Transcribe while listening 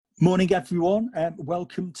Morning, everyone.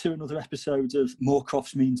 Welcome to another episode of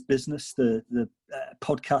Moorcrofts Means Business, the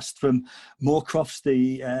podcast from Moorcrofts,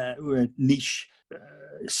 we're a niche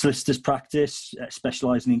solicitors practice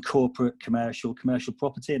specialising in corporate, commercial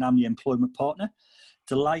property, and I'm the employment partner.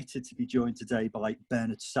 Delighted to be joined today by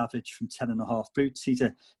Bernard Savage from 10.5 Boots. He's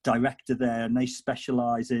a director there, and they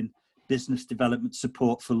specialise in business development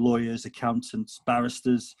support for lawyers, accountants,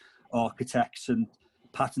 barristers, architects, and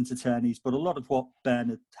patent attorneys. But a lot of what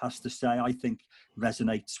Bernard has to say, I think,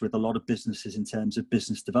 resonates with a lot of businesses in terms of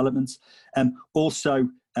business development.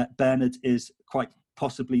 Bernard is quite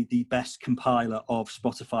possibly the best compiler of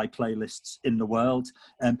Spotify playlists in the world.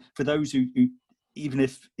 For those who even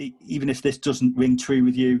if this doesn't ring true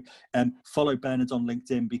with you, follow Bernard on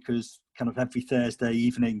LinkedIn, because kind of every Thursday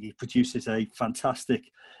evening he produces a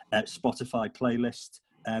fantastic Spotify playlist.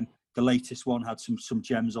 The latest one had some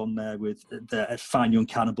gems on there, with the Fine Young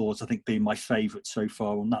Cannibals, I think, being my favourite so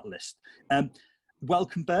far on that list.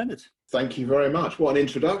 Welcome, Bernard. Thank you very much. What an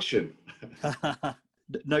introduction.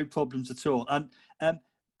 No problems at all. And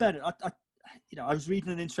Bernard, I was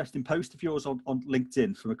reading an interesting post of yours on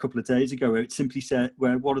LinkedIn from a couple of days ago, where it simply said,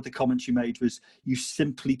 where one of the comments you made was, you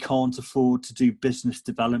simply can't afford to do business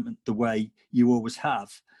development the way you always have.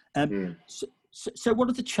 So what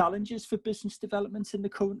are the challenges for business development in the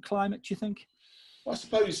current climate, do you think? Well, I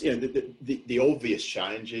suppose the obvious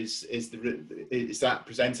challenge is that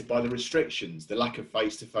presented by the restrictions, the lack of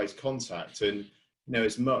face-to-face contact. And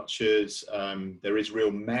as much as there is real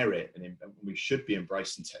merit, and we should be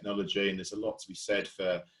embracing technology, and there's a lot to be said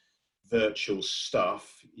for virtual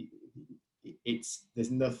stuff, there's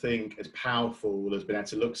nothing as powerful as being able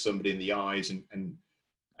to look somebody in the eyes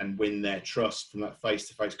and win their trust from that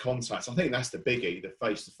face-to-face contact. I think that's the biggie, the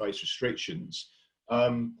face-to-face restrictions.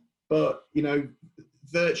 But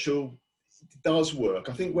virtual does work.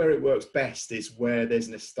 I think where it works best is where there's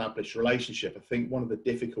an established relationship. I think one of the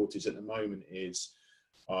difficulties at the moment is,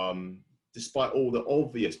 despite all the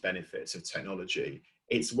obvious benefits of technology,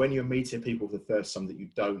 it's when you're meeting people for the first time that you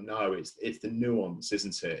don't know. It's the nuance,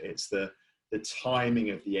 isn't it? It's the timing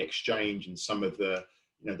of the exchange and some of the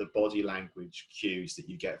the body language cues that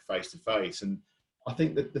you get face to face. And I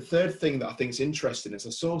think that the third thing that I think is interesting is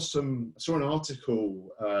I saw an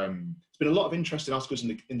article. There's been a lot of interesting articles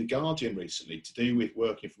in the Guardian recently to do with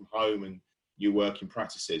working from home and new working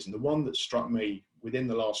practices. And the one that struck me within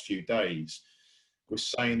the last few days was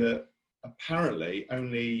saying that apparently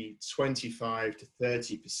only 25 to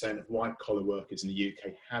 30% of white collar workers in the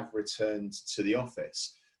UK have returned to the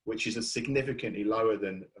office, which is significantly lower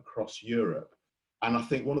than across Europe. And I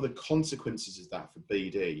think one of the consequences of that for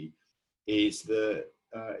BD is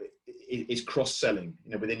is cross-selling.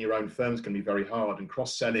 Within your own firm is going to be very hard, and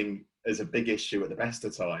cross-selling is a big issue at the best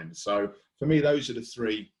of times. So for me, those are the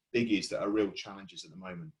three biggies that are real challenges at the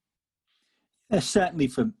moment. Yeah, certainly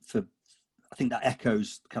for I think that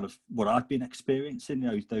echoes kind of what I've been experiencing.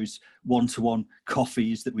 Those one-to-one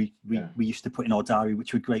coffees that we used to put in our diary,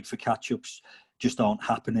 which were great for catch-ups, just aren't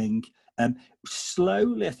happening.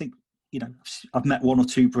 Slowly, I think, I've met one or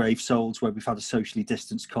two brave souls where we've had a socially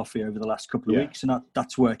distanced coffee over the last couple of weeks, and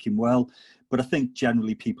that's working well. But I think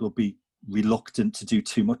generally people will be reluctant to do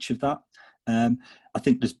too much of that. I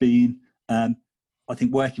think there's been, I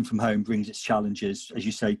think working from home brings its challenges, as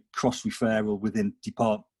you say,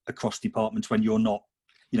 cross-referral across departments when you're not,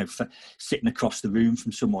 sitting across the room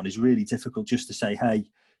from someone is really difficult. Just to say, hey, do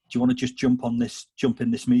you want to just jump in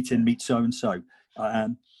this meeting, meet so-and-so?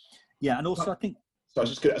 And also I think, so I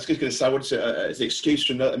was just going to say, what's it's an excuse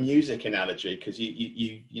for a music analogy, because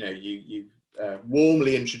you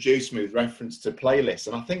warmly introduced me with reference to playlists,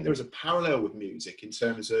 and I think there is a parallel with music in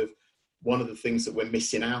terms of one of the things that we're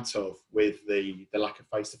missing out of with the lack of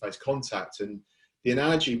face-to-face contact. And the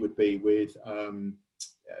analogy would be with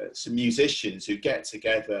some musicians who get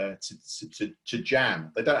together to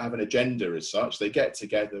jam. They don't have an agenda as such. They get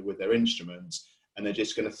together with their instruments and they're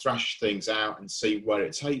just going to thrash things out and see where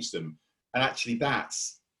it takes them. And actually that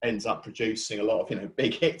ends up producing a lot of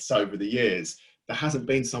big hits over the years. There hasn't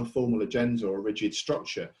been some formal agenda or rigid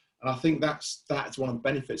structure. And I think that's one of the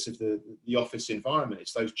benefits of the office environment.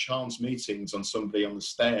 It's those chance meetings on somebody on the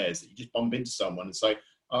stairs that you just bump into someone and say,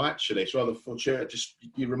 oh, actually, it's rather fortunate. Just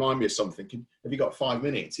you remind me of something. Have you got 5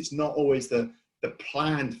 minutes? It's not always the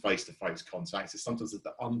planned face-to-face contacts. It's sometimes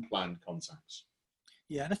the unplanned contacts.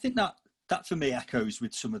 Yeah, and I think that for me echoes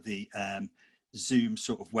with some of the Zoom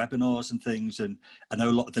sort of webinars and things. And I know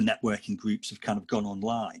a lot of the networking groups have kind of gone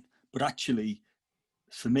online, but actually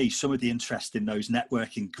for me, some of the interest in those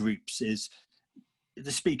networking groups is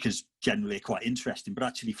the speakers generally are quite interesting, but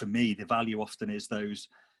actually for me, the value often is those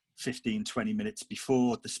 15, 20 minutes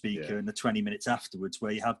before the speaker and the 20 minutes afterwards,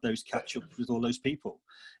 where you have those catch-ups with all those people.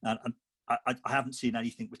 And I haven't seen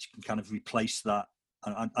anything which can kind of replace that.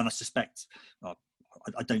 And I suspect,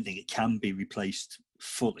 I don't think it can be replaced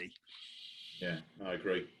fully. Yeah, I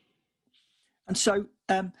agree. And so,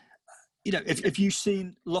 if you've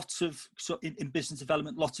seen lots of, in business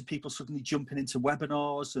development, lots of people suddenly jumping into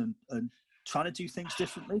webinars and trying to do things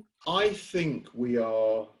differently? I think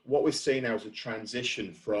what we're seeing now is a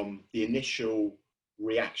transition from the initial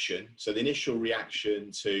reaction. So the initial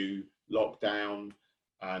reaction to lockdown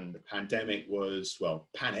and the pandemic was,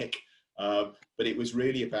 panic. But it was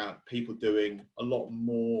really about people doing a lot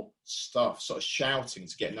more stuff, sort of shouting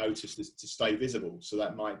to get noticed, to stay visible. So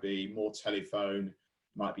that might be more telephone,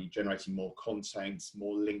 might be generating more content,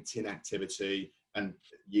 more LinkedIn activity, and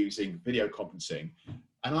using video conferencing.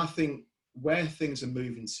 And I think where things are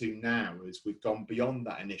moving to now is we've gone beyond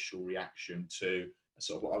that initial reaction to a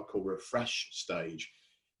sort of what I would call refresh stage,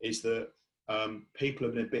 is that people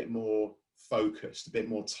have been a bit more focused, a bit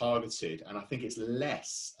more targeted, and I think it's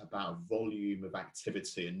less about volume of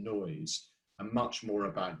activity and noise and much more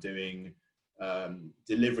about doing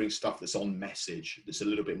delivering stuff that's on message, that's a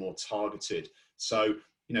little bit more targeted. So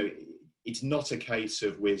it's not a case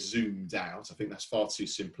of we're zoomed out. I think that's far too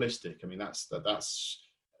simplistic. I mean, that's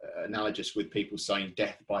analogous with people saying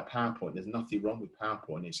death by PowerPoint. There's nothing wrong with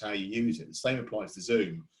PowerPoint, it's how you use it. The same applies to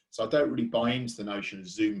Zoom. So I don't really buy into the notion of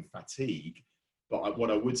Zoom fatigue. But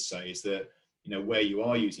what I would say is that, where you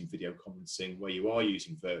are using video conferencing, where you are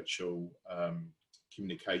using virtual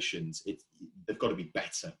communications, they've got to be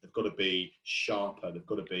better. They've got to be sharper. They've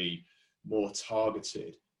got to be more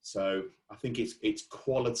targeted. So I think it's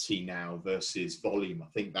quality now versus volume. I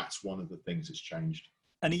think that's one of the things that's changed.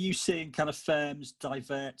 And are you seeing kind of firms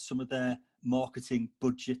divert some of their marketing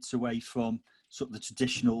budgets away from sort of the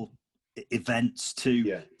traditional events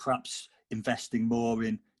to perhaps investing more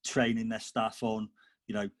in training their staff on,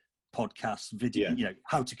 podcasts, video,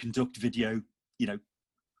 how to conduct video,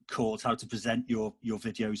 calls, how to present your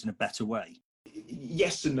videos in a better way?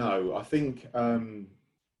 Yes and no. I think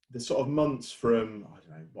the sort of months from,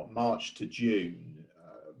 March to June,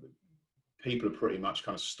 people are pretty much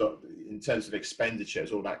kind of stuck in terms of expenditure.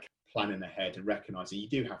 It's all about planning ahead and recognizing you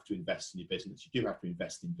do have to invest in your business. You do have to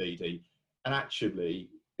invest in BD. And actually,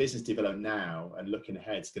 business development now and looking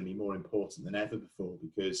ahead is going to be more important than ever before,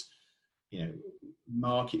 because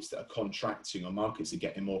markets that are contracting or markets that are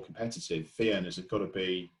getting more competitive, fee earners have got to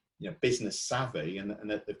be business savvy, and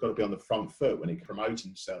they've got to be on the front foot when they're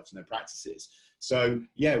promoting themselves and their practices. So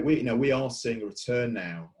we are seeing a return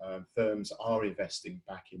now. Firms are investing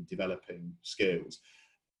back in developing skills.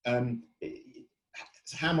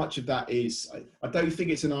 How much of that is? I don't think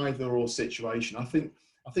it's an either-or situation. I think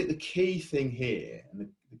the key thing here, and the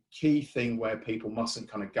key thing where people mustn't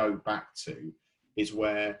kind of go back to, is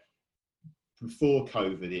where before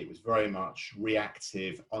COVID it was very much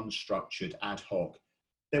reactive, unstructured, ad hoc.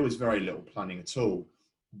 There was very little planning at all.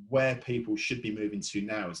 Where people should be moving to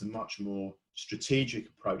now is a much more strategic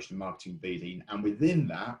approach to marketing BD, and within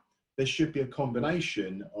that there should be a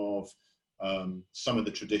combination of some of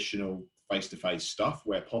the traditional face-to-face stuff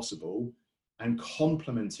where possible, and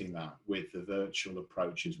complementing that with the virtual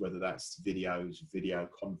approaches, whether that's videos, video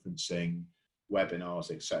conferencing,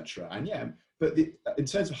 webinars, etc. And but in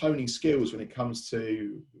terms of honing skills when it comes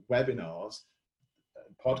to webinars,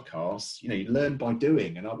 podcasts, you learn by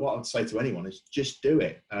doing. And what I'd say to anyone is just do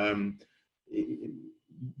it.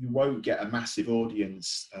 You won't get a massive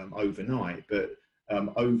audience overnight, but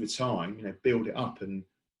over time, build it up. And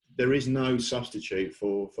there is no substitute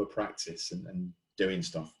for practice and doing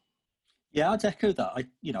stuff. Yeah, I'd echo that.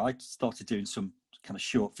 I started doing some kind of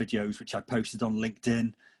short videos, which I posted on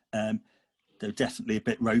LinkedIn. They're definitely a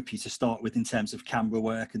bit ropey to start with in terms of camera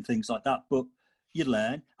work and things like that, but you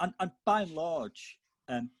learn. And by and large,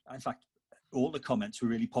 in fact, all the comments were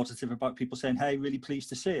really positive about people saying, hey, really pleased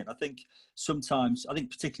to see it. I think sometimes,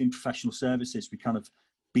 particularly in professional services, we kind of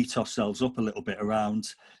beat ourselves up a little bit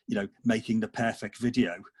around, making the perfect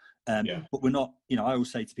video. But we're not, I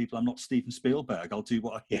always say to people, I'm not Steven Spielberg. I'll do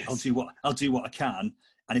what I can.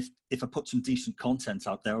 And if I put some decent content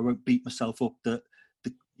out there, I won't beat myself up that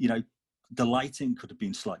the lighting could have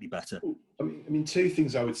been slightly better. I mean, two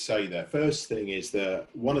things I would say there. First thing is that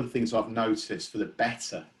one of the things I've noticed for the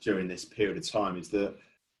better during this period of time is that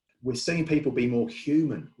we're seeing people be more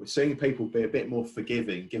human. We're seeing people be a bit more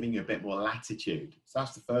forgiving, giving you a bit more latitude. So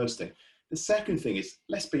that's the first thing. The second thing is,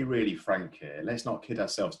 let's be really frank here. Let's not kid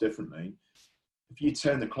ourselves differently. If you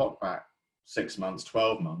turn the clock back 6 months,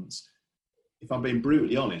 12 months, if I'm being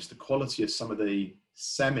brutally honest, the quality of some of the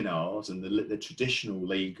seminars and the traditional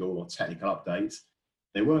legal or technical updates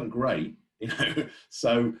They weren't great, you know.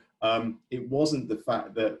 So it wasn't the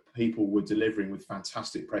fact that people were delivering with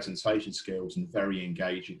fantastic presentation skills and very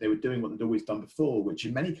engaging. They were doing what they'd always done before, which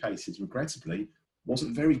in many cases, regrettably,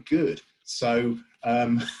 wasn't very good. So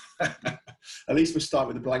at least we'll start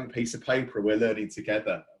with a blank piece of paper. We're learning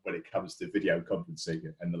together when it comes to video conferencing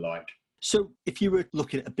and the like. So if you were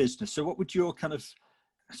looking at a business, so what would your kind of,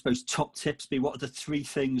 I suppose, top tips be? What are the 3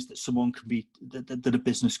 things that someone could be, that a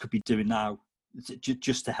business could be doing now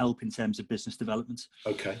just to help in terms of business development?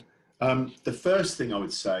 Okay. The first thing I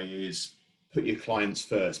would say is put your clients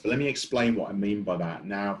first, but let me explain what I mean by that.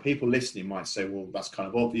 Now, people listening might say, well, that's kind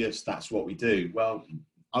of obvious. That's what we do. Well,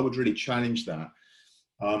 I would really challenge that.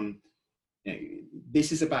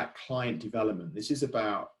 This is about client development. This is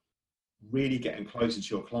about really getting closer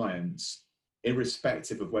to your clients,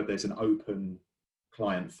 irrespective of whether there's an open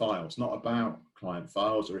client file. It's not about client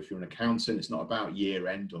files, or if you're an accountant, it's not about year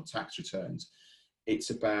end or tax returns.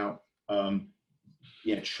 It's about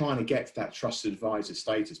trying to get to that trusted advisor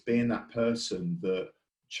status, being that person that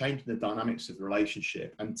changing the dynamics of the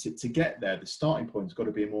relationship. And to get there, the starting point has got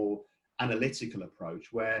to be a more analytical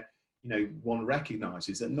approach where one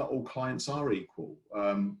recognizes that not all clients are equal.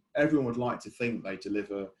 Everyone would like to think they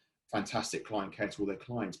deliver fantastic client care to all their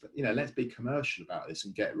clients, but let's be commercial about this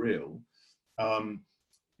and get real.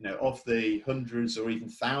 Of the hundreds or even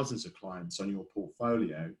thousands of clients on your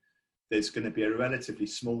portfolio, there's going to be a relatively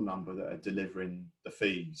small number that are delivering the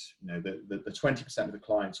fees. The 20% of the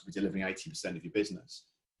clients will be delivering 80% of your business.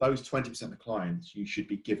 Those 20% of the clients, you should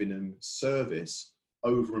be giving them service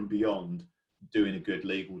over and beyond doing a good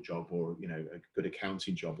legal job or a good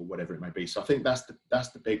accounting job or whatever it may be. So I think that's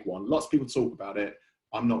the big one. Lots of people talk about it.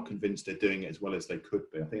 I'm not convinced they're doing it as well as they could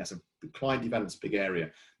be. I think the client development's a big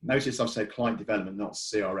area. Notice I've said client development, not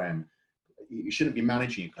CRM. You shouldn't be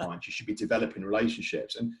managing your clients. You should be developing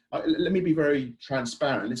relationships. And let me be very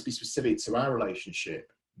transparent. Let's be specific to our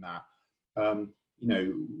relationship, Matt.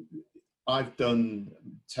 I've done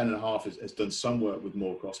 10.5 has done some work with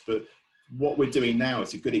Moorcross, but what we're doing now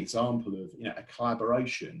is a good example of a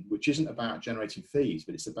collaboration, which isn't about generating fees,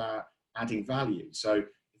 but it's about adding value. So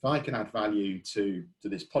if I can add value to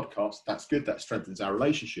this podcast, that's good. That strengthens our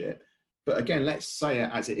relationship. But again, let's say it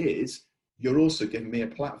as it is. You're also giving me a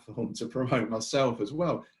platform to promote myself as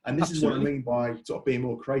well. And this is what I mean by sort of being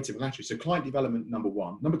more creative and naturally. So client development, number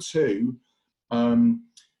one. Number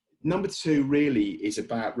two really is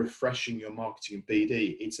about refreshing your marketing and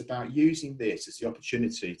BD. It's about using this as the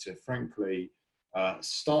opportunity to frankly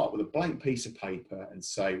start with a blank piece of paper and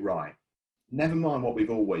say, right, never mind what we've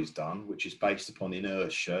always done, which is based upon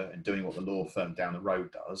inertia and doing what the law firm down the road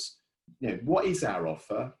does. What is our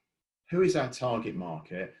offer? Who is our target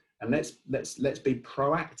market? And let's be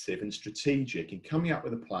proactive and strategic in coming up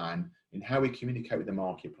with a plan in how we communicate with the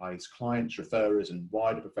marketplace, clients, referrers, and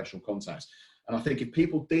wider professional contacts. And I think if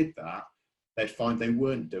people did that, they'd find they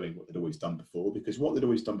weren't doing what they'd always done before, because what they'd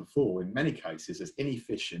always done before, in many cases, is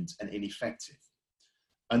inefficient and ineffective.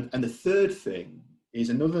 And the third thing is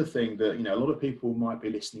another thing that a lot of people might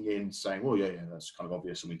be listening in saying, well, yeah, that's kind of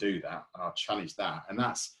obvious, and we do that. And I'll challenge that, and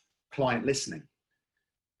that's client listening.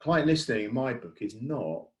 Client listening, in my book, is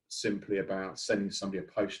not simply about sending somebody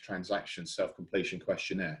a post-transaction self-completion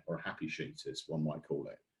questionnaire, or a happy sheet, as one might call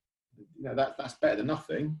it. That's better than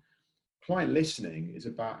nothing. Client listening is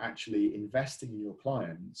about actually investing in your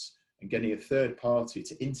clients and getting a third party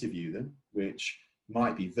to interview them, which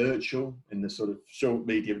might be virtual in the sort of short,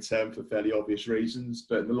 medium term for fairly obvious reasons,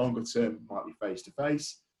 but in the longer term might be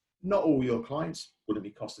face-to-face. Not all your clients wouldn't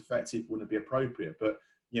be cost-effective, wouldn't be appropriate, but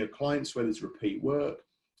clients where there's repeat work,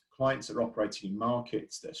 clients that are operating in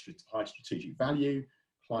markets that are high strategic value,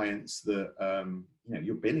 clients that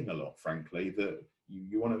you're billing a lot, frankly, that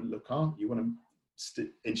you want to look after, you want to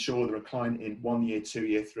ensure they're a client in 1 year, 2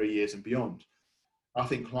 year, 3 years and beyond. I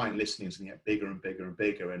think client listening is going to get bigger and bigger and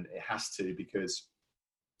bigger, and it has to, because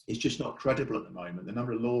it's just not credible at the moment. The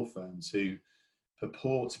number of law firms who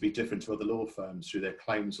purport to be different to other law firms through their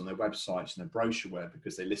claims on their websites and their brochureware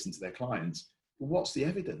because they listen to their clients. Well, what's the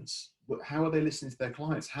evidence? How are they listening to their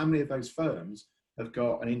clients? How many of those firms have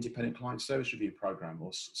got an independent client service review program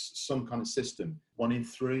or some kind of system? 1 in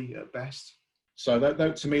 3 at best. So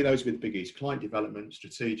to me, those would be the biggies: client development,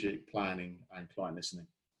 strategic planning, and client listening.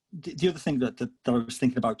 The other thing that I was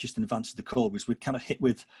thinking about just in advance of the call was we're kind of hit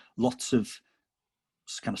with lots of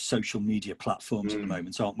kind of social media platforms at the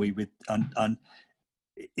moment, aren't we? And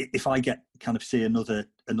if I see another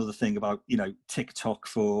thing about TikTok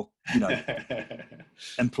for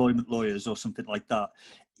employment lawyers or something like that,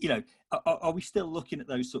 are we still looking at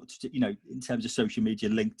those sorts of, in terms of social media,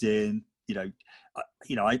 LinkedIn?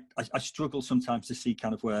 I struggle sometimes to see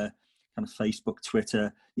kind of where kind of Facebook,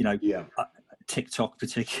 Twitter, TikTok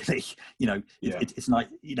particularly, it's like,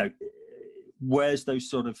 where's those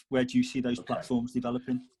sort of, where do you see those platforms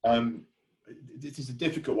developing? This is a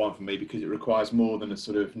difficult one for me because it requires more than a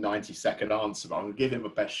sort of 90-second answer, but I'm going to give it my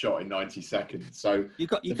best shot in 90 seconds. So you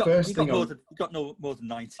got no more than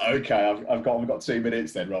 90. Okay, I've got 2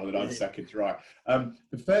 minutes then rather than 90 seconds, right?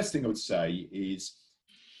 The first thing I would say is,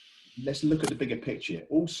 let's look at the bigger picture.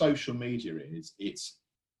 All social media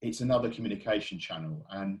it's another communication channel,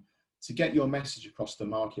 and to get your message across the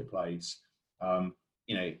marketplace,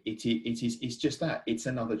 it's just that, it's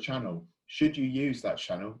another channel. Should you use that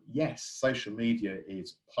channel? Yes, social media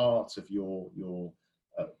is part of your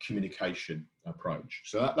communication approach.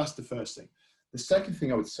 So that's the first thing. The second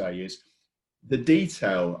thing I would say is the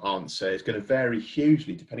detail answer is going to vary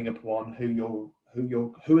hugely depending upon who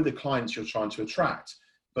are the clients you're trying to attract.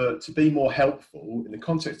 But to be more helpful in the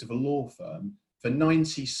context of a law firm, for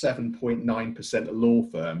 97.9% of law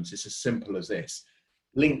firms, it's as simple as this.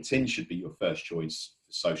 LinkedIn should be your first choice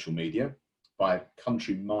for social media by a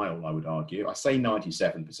country mile, I would argue. I say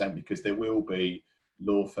 97% because there will be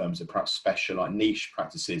law firms that perhaps specialize, niche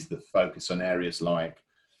practices that focus on areas like,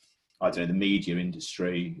 I don't know, the media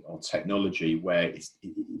industry or technology, where it's,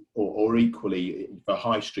 or equally for a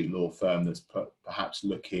high street law firm that's perhaps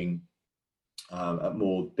looking at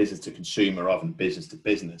more business to consumer rather than business to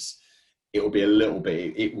business. It will be a little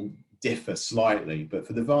bit, it will differ slightly, but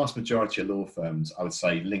for the vast majority of law firms, I would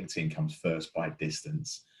say LinkedIn comes first by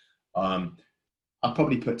distance. I'd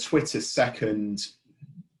probably put Twitter second,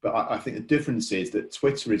 but I think the difference is that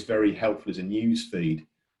Twitter is very helpful as a news feed.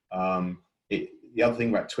 The other thing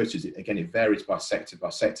about Twitter is, again, it varies by sector.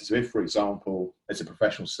 So if, for example, as a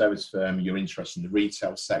professional service firm, you're interested in the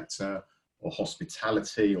retail sector or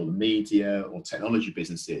hospitality or the media or technology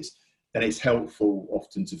businesses, then it's helpful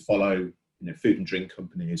often to follow, food and drink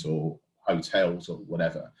companies or hotels or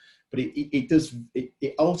whatever. But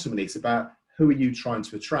it ultimately, it's about who are you trying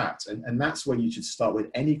to attract? And that's where you should start with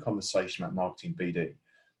any conversation about marketing BD.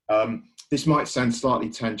 This might sound slightly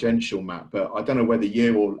tangential, Matt, but I don't know whether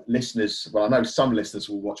you or listeners, well, I know some listeners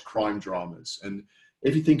will watch crime dramas. And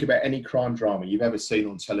if you think about any crime drama you've ever seen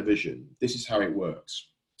on television, this is how it works.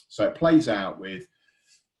 So it plays out with,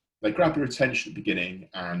 they grab your attention at the beginning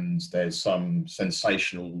and there's some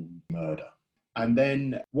sensational murder. And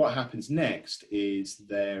then what happens next is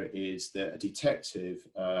a detective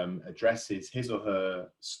addresses his or her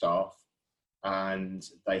staff, and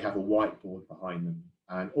they have a whiteboard behind them.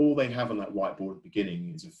 And all they have on that whiteboard at the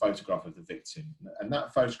beginning is a photograph of the victim. And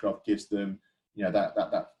that photograph gives them,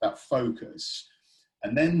 that focus.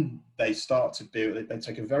 And then they start to they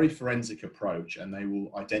take a very forensic approach, and they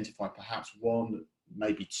will identify perhaps one,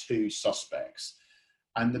 maybe two suspects.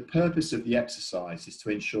 And the purpose of the exercise is to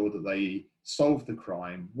ensure that they solve the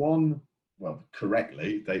crime,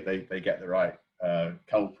 correctly, they get the right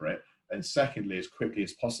culprit, and secondly, as quickly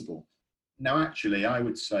as possible. Now, actually, I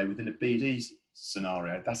would say within a BD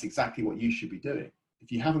scenario, that's exactly what you should be doing.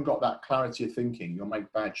 If you haven't got that clarity of thinking, you'll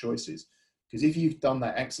make bad choices. Because if you've done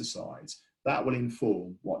that exercise, that will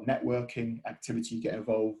inform what networking activity you get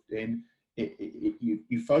involved in.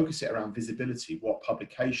 You focus it around visibility, what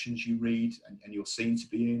publications you read and you're seen to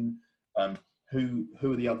be in, who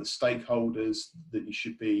are the other stakeholders that you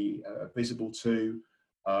should be visible to,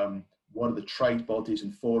 what are the trade bodies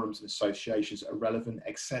and forums and associations that are relevant,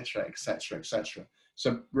 etc., etc., etc.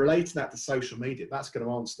 So relating that to social media, that's going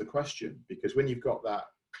to answer the question, because when you've got that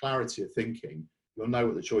clarity of thinking, you'll know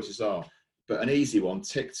what the choices are. But an easy one,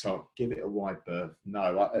 TikTok, give it a wide berth.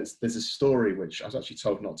 No, there's a story which I was actually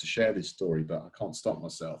told not to share this story, but I can't stop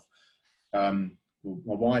myself. My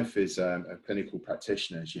wife is a clinical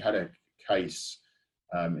practitioner. She had a case,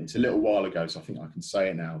 it's a little while ago, so I think I can say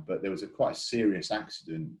it now, but there was quite a serious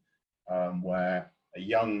accident where a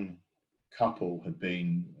young couple had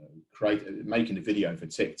been making a video for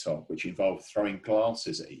TikTok, which involved throwing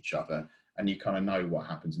glasses at each other, and you kind of know what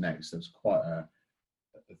happens next. There was quite a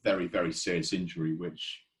very, very serious injury,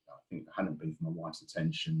 which I think hadn't been for my wife's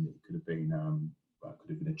attention. It could have been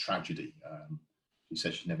a tragedy. She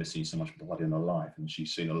said she'd never seen so much blood in her life, and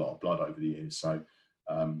she's seen a lot of blood over the years. So,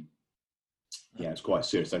 it's quite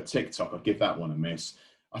serious. So TikTok, I'll give that one a miss.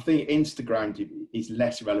 I think Instagram is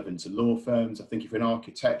less relevant to law firms. I think if you're an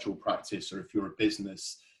architectural practice or if you're a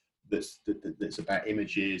business that's about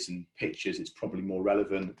images and pictures, it's probably more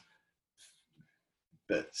relevant.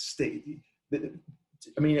 But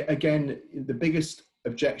again, the biggest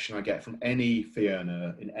objection I get from any fee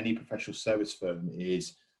earner in any professional service firm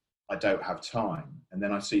is, I don't have time. And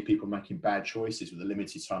then I see people making bad choices with the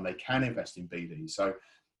limited time they can invest in BD. So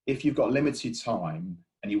if you've got limited time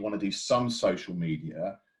and you want to do some social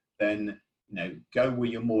media, then go where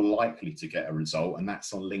you're more likely to get a result, and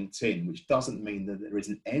that's on LinkedIn, which doesn't mean that there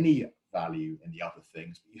isn't any value in the other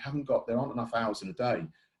things, but there aren't enough hours in a day.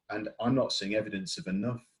 And I'm not seeing evidence of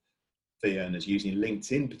enough fee earners using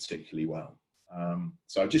LinkedIn particularly well.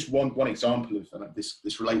 So just one example of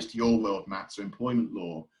this relates to your world, Matt, so employment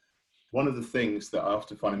law. One of the things that I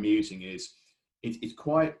often find amusing is it's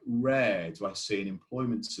quite rare do I see an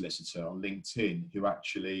employment solicitor on LinkedIn who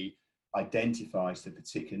actually identifies the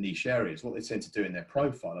particular niche areas. What they tend to do in their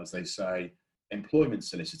profile is they say employment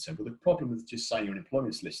solicitor. But the problem with just saying you're an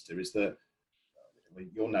employment solicitor is that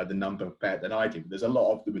you'll know the number better than I do, but there's a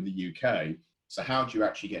lot of them in the UK. So how do you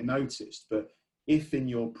actually get noticed? But if in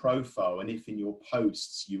your profile and if in your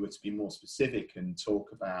posts you were to be more specific and talk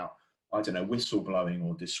about, I don't know, whistleblowing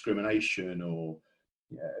or discrimination or,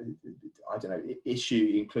 I don't know,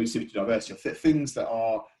 issue, inclusivity, diversity, or things that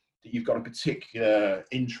you've got a particular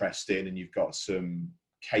interest in and you've got some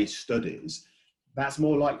case studies, that's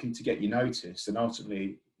more likely to get you noticed, and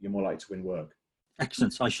ultimately you're more likely to win work.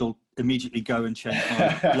 Excellent. I shall immediately go and change my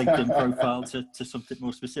LinkedIn profile to something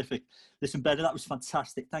more specific. Listen, Ben, that was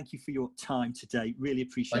fantastic. Thank you for your time today. Really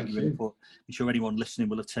appreciate your input. I'm sure anyone listening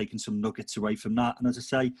will have taken some nuggets away from that. And as I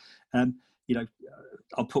say,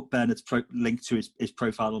 I'll put Bernard's link to his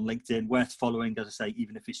profile on LinkedIn, worth following, as I say,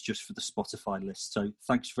 even if it's just for the Spotify list. So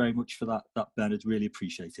thanks very much for that, Bernard. Really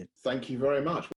appreciate it. Thank you very much.